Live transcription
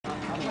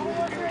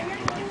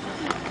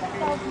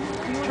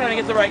trying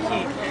to get the right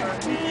key.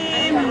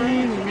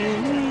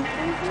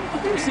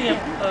 You see him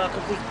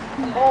complete.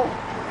 Oh.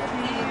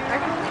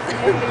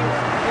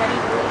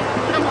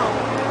 Come on.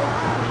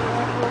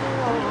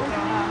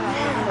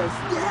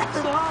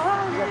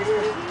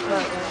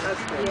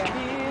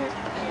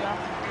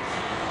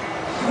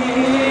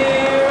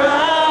 Here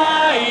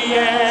I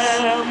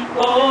am,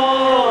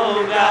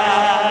 oh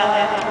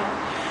God,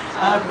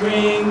 I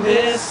bring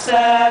this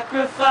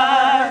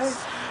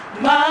sacrifice,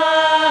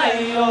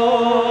 my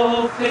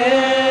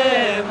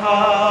open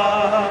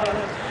heart.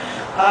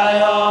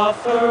 I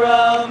offer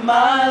up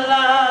my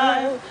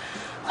life,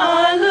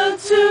 I look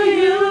to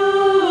you,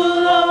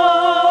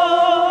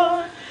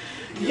 Lord.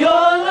 Your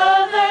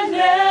love that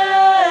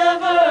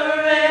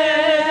never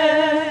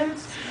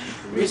ends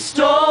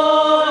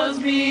restores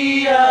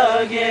me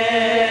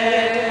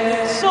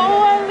again. So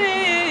I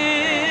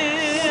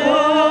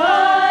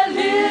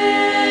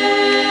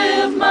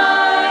lift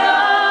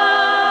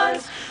my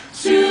eyes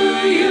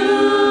to you,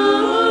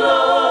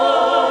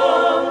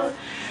 Lord.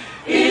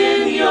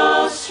 In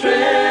your strength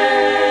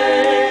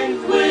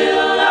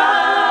will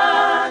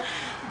I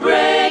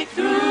break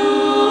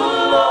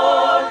through,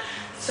 Lord.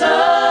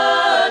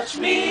 Touch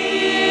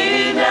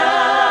me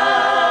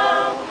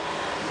now.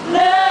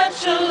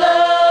 Let your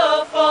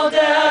love fall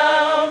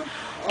down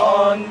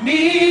on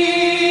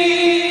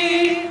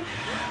me.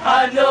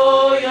 I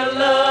know your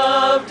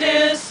love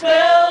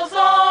dispels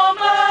all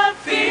my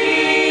fears.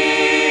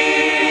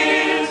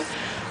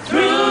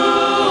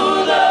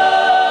 Through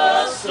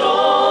the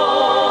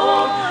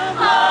storm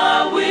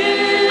I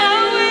will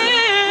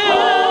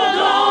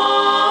hold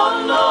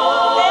on,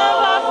 Lord,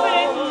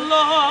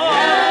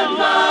 and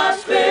by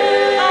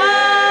faith I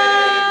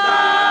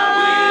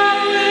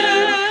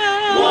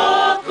will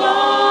walk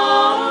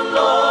on,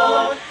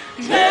 Lord.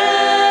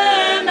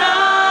 Then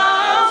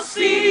I'll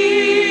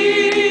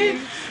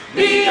see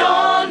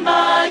beyond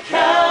my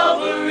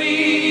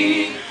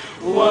Calvary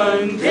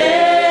one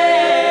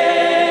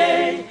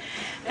day,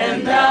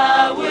 and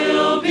I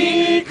will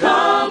be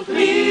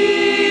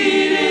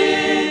complete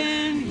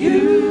in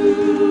you.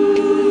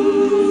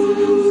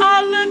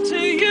 I look to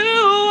you,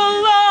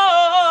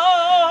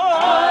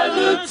 Lord. I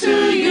look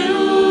to you,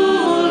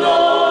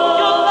 Lord.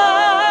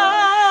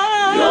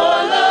 Your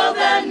love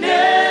that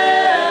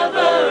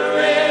never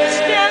ends.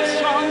 Stand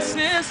strong,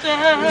 sister.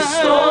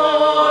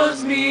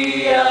 Restores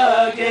me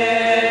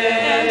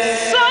again. And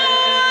so I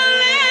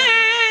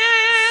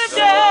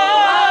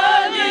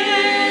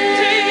live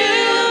to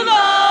you,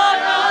 Lord.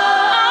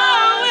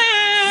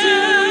 To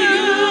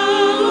you,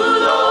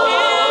 Lord.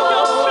 In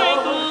your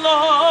strength,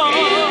 Lord.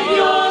 In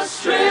your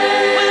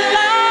strength. Will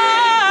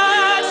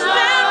I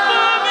stand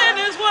firm in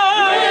His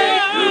word.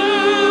 Break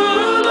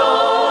through,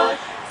 Lord.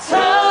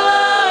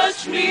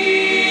 Touch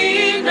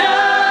me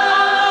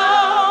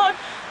now.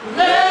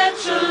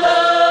 Let your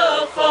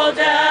love fall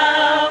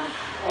down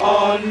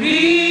on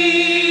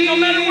me. No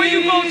matter where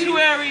you go,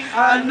 Tuere,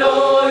 I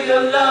know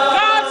your love.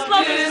 God's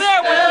love is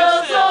there with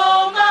you, sis.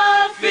 All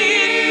my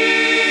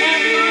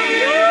fears.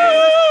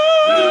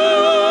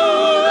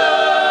 Through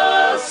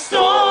the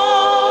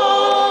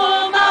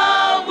storm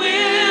I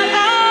will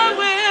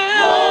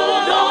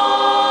hold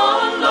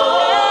on,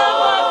 Lord,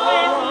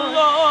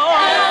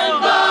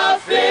 and by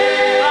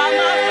faith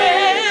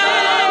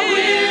I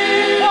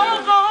will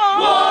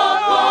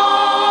walk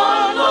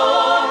on,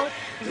 Lord.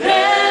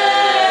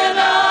 Then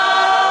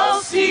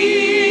I'll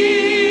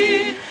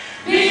see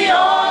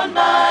beyond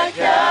my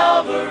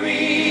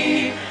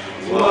Calvary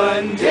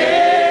one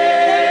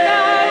day,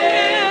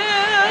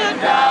 and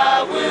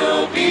I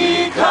will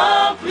be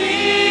complete.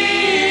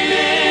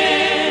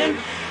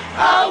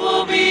 I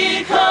will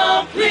be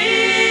complete.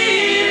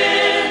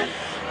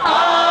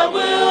 I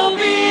will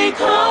be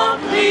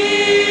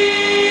complete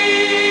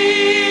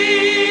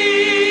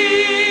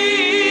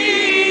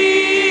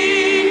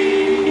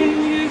in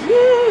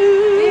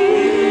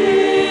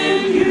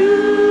you.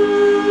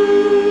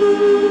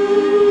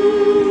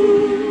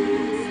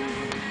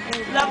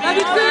 Love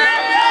you,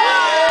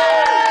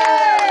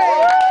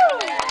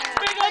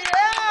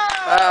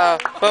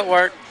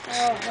 Footwork.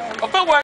 footwork.